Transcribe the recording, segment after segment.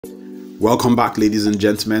Welcome back, ladies and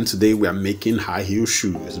gentlemen. Today we are making high heel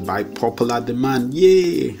shoes by popular demand.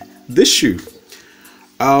 Yay! This shoe.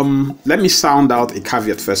 Let me sound out a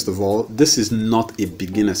caveat first of all. This is not a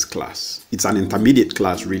beginner's class. It's an intermediate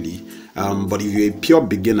class really. But if you're a pure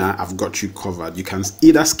beginner, I've got you covered. You can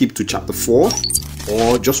either skip to chapter 4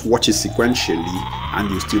 or just watch it sequentially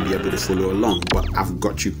and you'll still be able to follow along. But I've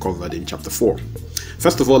got you covered in chapter 4.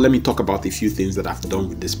 First of all, let me talk about a few things that I've done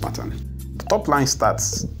with this pattern. The top line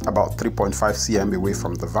starts about 3.5 cm away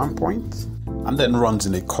from the vamp point and then runs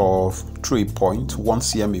in a curve through a point 1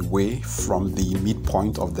 cm away from the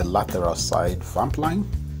midpoint of the lateral side vamp line,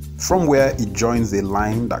 from where it joins a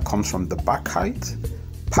line that comes from the back height,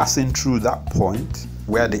 passing through that point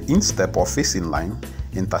where the instep or facing line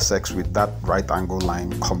intersects with that right angle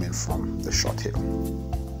line coming from the short heel.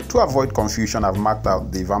 To avoid confusion, I've marked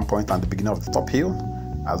out the vamp point and the beginning of the top heel,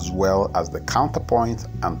 as well as the counterpoint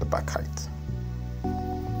and the back height.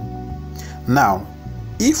 Now,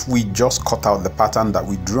 if we just cut out the pattern that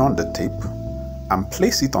we drew on the tape and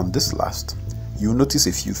place it on this last, you'll notice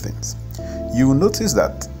a few things. You'll notice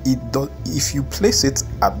that if you place it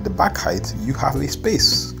at the back height, you have a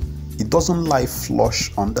space. It doesn't lie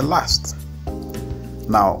flush on the last.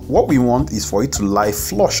 Now, what we want is for it to lie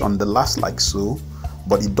flush on the last like so,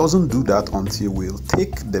 but it doesn't do that until we'll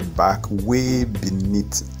take the back way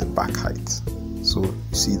beneath the back height. So you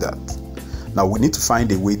see that. Now we need to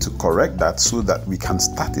find a way to correct that so that we can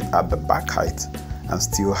start it at the back height and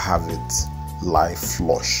still have it lie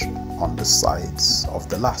flush on the sides of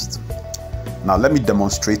the last. Now let me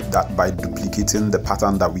demonstrate that by duplicating the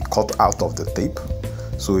pattern that we cut out of the tape.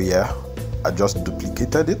 So yeah, I just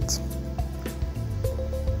duplicated it.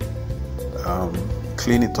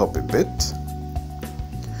 Clean it up a bit.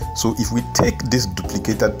 So if we take this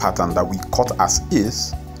duplicated pattern that we cut as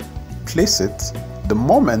is, place it, the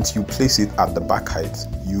moment you place it at the back height,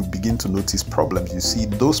 you begin to notice problems. You see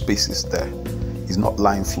those spaces there is not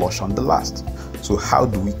lying flush on the last. So how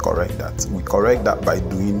do we correct that? We correct that by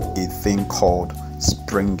doing a thing called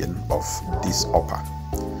springing of this upper.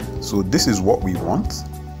 So this is what we want.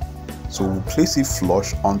 So we'll place it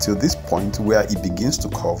flush until this point where it begins to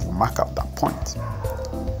curve. We'll mark out that point.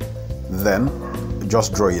 Then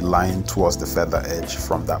just draw a line towards the feather edge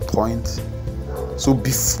from that point. So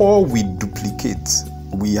before we duplicate,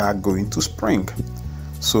 we are going to spring.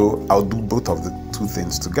 So I'll do both of the two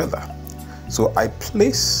things together. So I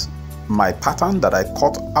place my pattern that I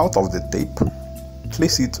cut out of the tape,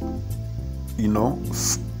 place it,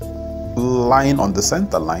 line on the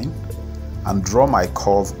center line, and draw my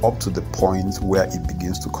curve up to the point where it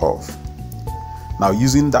begins to curve. Now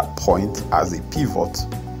using that point as a pivot,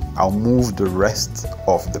 I'll move the rest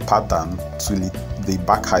of the pattern till the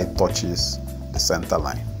back height touches the center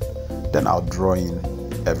line. Then I'll draw in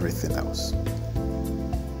everything else.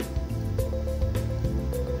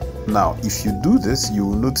 Now if you do this, you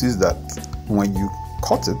will notice that when you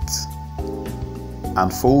cut it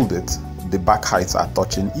and fold it, the back heights are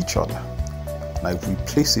touching each other. Now if we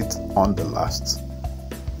place it on the last,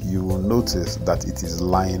 you will notice that it is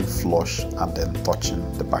lying flush and then touching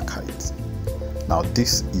the back height. Now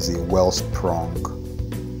this is a well sprung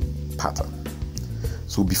pattern.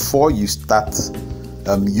 So before you start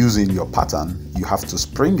using your pattern, you have to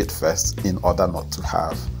spring it first in order not to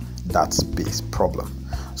have that space problem.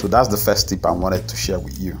 So that's the first tip I wanted to share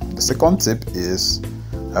with you. The second tip is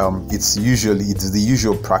it's the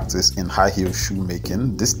usual practice in high heel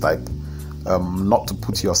shoemaking, this type, not to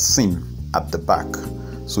put your seam at the back.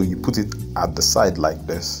 So you put it at the side like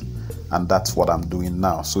this, and that's what I'm doing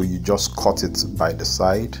now. So you just cut it by the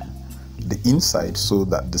side, the inside, so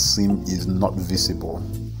that the seam is not visible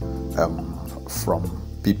from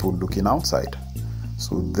people looking outside.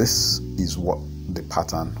 So this is what the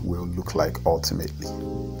pattern will look like ultimately.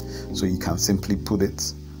 So you can simply put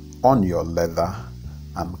it on your leather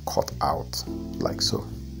and cut out like so.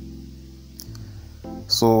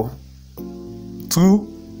 So two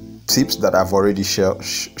tips that I've already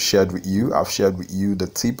shared with you. I've shared with you the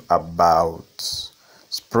tip about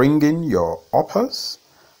springing your uppers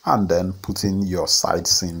and then putting your side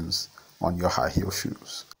seams on your high heel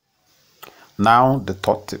shoes. Now the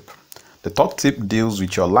third tip. The third tip deals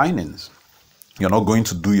with your linings. You're not going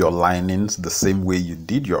to do your linings the same way you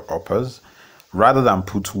did your uppers. Rather than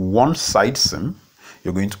put one side seam,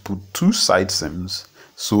 you're going to put two side seams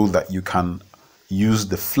so that you can use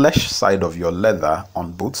the flesh side of your leather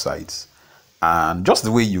on both sides, and just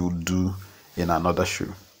the way you would do in another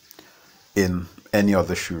shoe, in any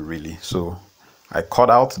other shoe really. So I cut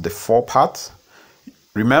out the forepart.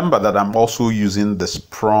 Remember that I'm also using the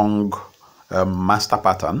sprung master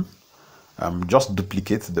pattern. Just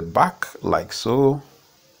duplicate the back like so,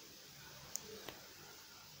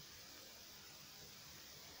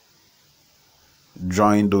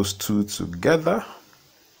 join those two together.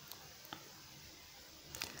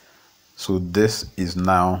 So this is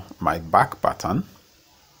now my back pattern.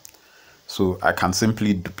 So I can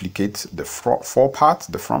simply duplicate the front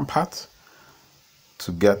part,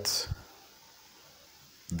 to get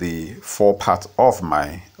the fore part of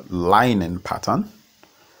my lining pattern.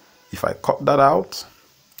 If I cut that out,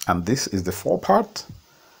 and this is the fore part,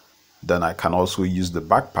 then I can also use the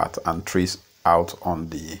back part and trace out on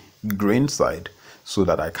the grain side so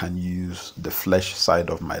that I can use the flesh side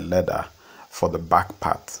of my leather for the back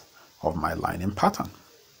part of my lining pattern.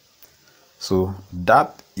 So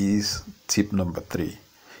that is tip number 3.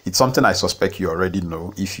 It's something I suspect you already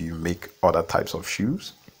know if you make other types of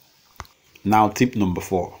shoes. Now tip number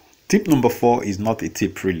 4. Tip number 4 is not a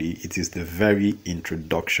tip really, it is the very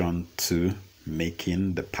introduction to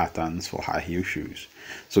making the patterns for high heel shoes.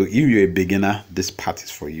 So if you're a beginner, this part is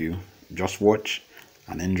for you. Just watch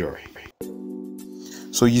and enjoy.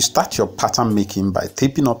 So you start your pattern making by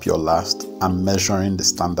taping up your last and measuring the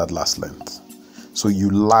standard last length. So you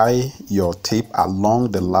lie your tape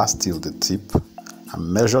along the last till the tip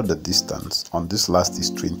and measure the distance. On this last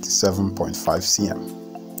is 27.5 cm.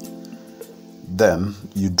 Then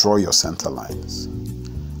you draw your center lines.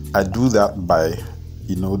 I do that by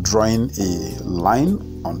drawing a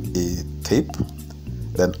line on a tape,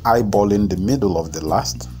 then eyeballing the middle of the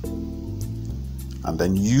last, and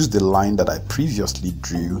then use the line that I previously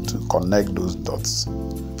drew to connect those dots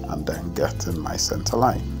and then get in my center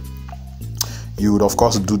line. You would of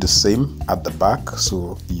course do the same at the back.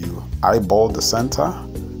 So you eyeball the center,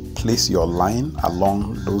 place your line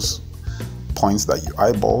along those points that you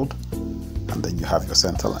eyeballed, and then you have your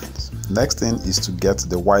center lines. Next thing is to get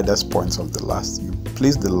the widest points of the last. You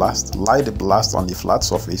place the last, lie the last on a flat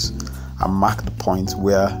surface and mark the point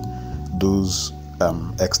where those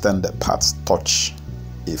extended parts touch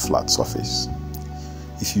a flat surface.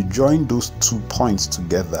 If you join those 2 points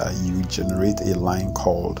together, you generate a line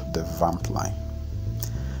called the vamp line.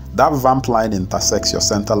 That vamp line intersects your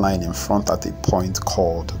center line in front at a point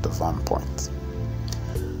called the vamp point.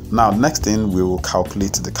 Now, next thing, we will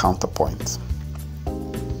calculate the counterpoint.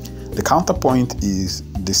 The counterpoint is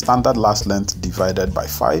the standard last length divided by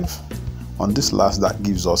 5. On this last, that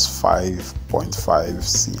gives us 5.5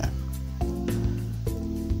 cm.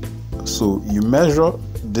 So you measure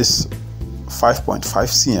this 5.5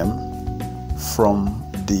 cm from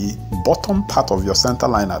the bottom part of your center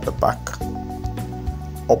line at the back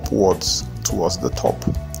upwards towards the top.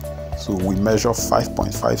 So we measure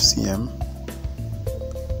 5.5 cm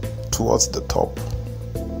towards the top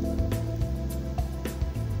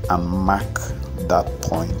and mark that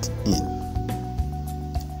point in.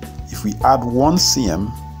 If we add 1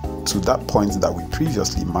 cm to that point that we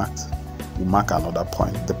previously marked, we mark another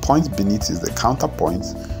point. The point beneath is the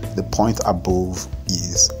counterpoint. The point above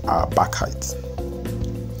is our back height.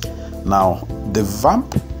 Now, the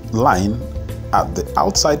vamp line at the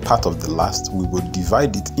outside part of the last, we will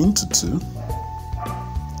divide it into 2.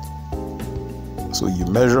 So you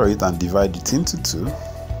measure it and divide it into 2.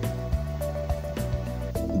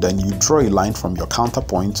 Then you draw a line from your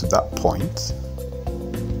counterpoint to that point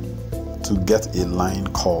to get a line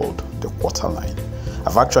called the quarter line.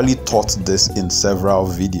 I've actually taught this in several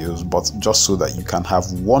videos, but just so that you can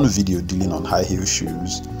have one video dealing on high heel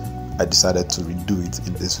shoes, I decided to redo it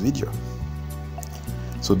in this video.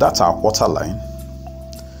 So that's our quarter line.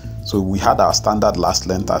 So we had our standard last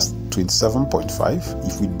length as 27.5.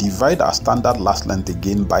 If we divide our standard last length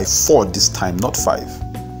again by 4 this time, not 5,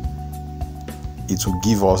 it will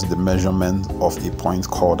give us the measurement of a point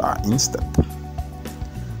called our instep.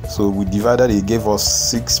 So we divided, it gave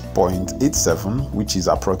us 6.87, which is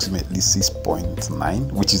approximately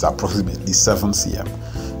 6.9, which is approximately 7 cm.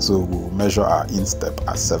 So we'll measure our instep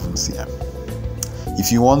at 7 cm.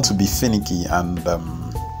 If you want to be finicky and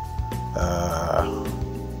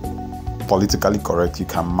politically correct, you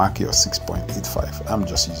can mark your 6.85. I'm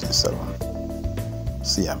just using 7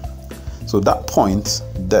 cm. So that point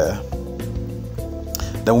there.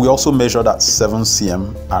 Then we also measure that 7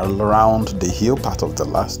 cm around the heel part of the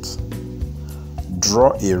last.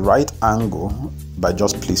 Draw a right angle by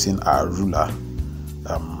just placing our ruler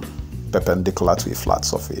perpendicular to a flat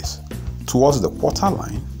surface towards the quarter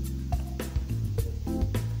line.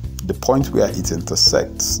 The point where it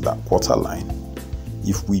intersects that quarter line,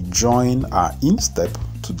 if we join our instep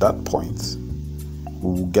to that point,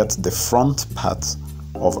 we will get the front part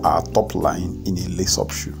of our top line in a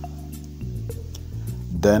lace-up shoe.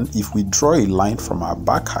 Then if we draw a line from our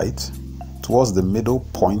back height towards the middle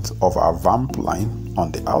point of our vamp line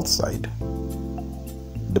on the outside,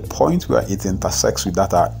 the point where it intersects with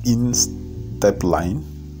that our instep line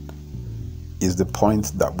is the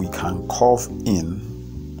point that we can curve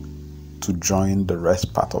in to join the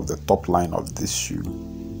rest part of the top line of this shoe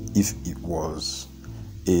if it was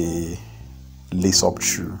a lace-up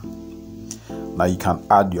shoe. Now you can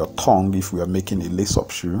add your tongue if we are making a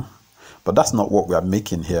lace-up shoe, but that's not what we are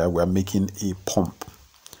making here. We are making a pump.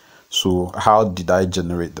 So how did I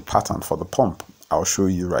generate the pattern for the pump? I'll show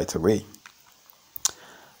you right away.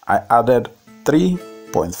 I added 3.5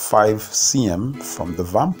 cm from the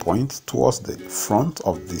van point towards the front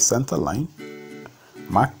of the center line,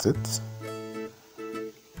 marked it,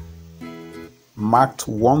 marked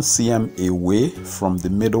 1 cm away from the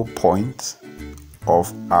middle point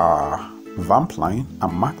of our vamp line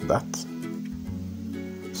and marked that.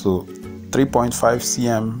 So 3.5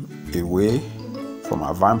 cm away from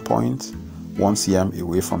our vamp point, 1 cm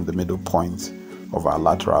away from the middle point of our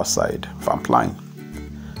lateral side vamp line.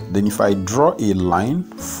 Then if I draw a line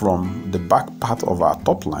from the back part of our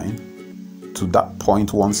top line to that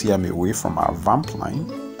point 1 cm away from our vamp line,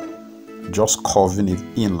 just curving it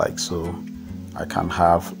in like so, I can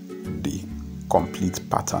have the complete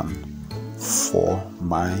pattern for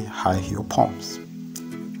my high heel pumps.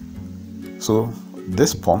 So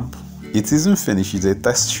this pump, it isn't finished. It's a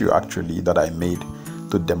test shoe actually that I made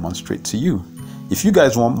to demonstrate to you. If you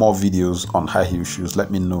guys want more videos on high heel shoes,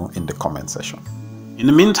 let me know in the comment section. In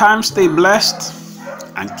the meantime, stay blessed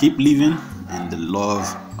and keep living in the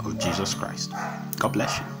love of Jesus Christ. God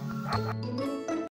bless you.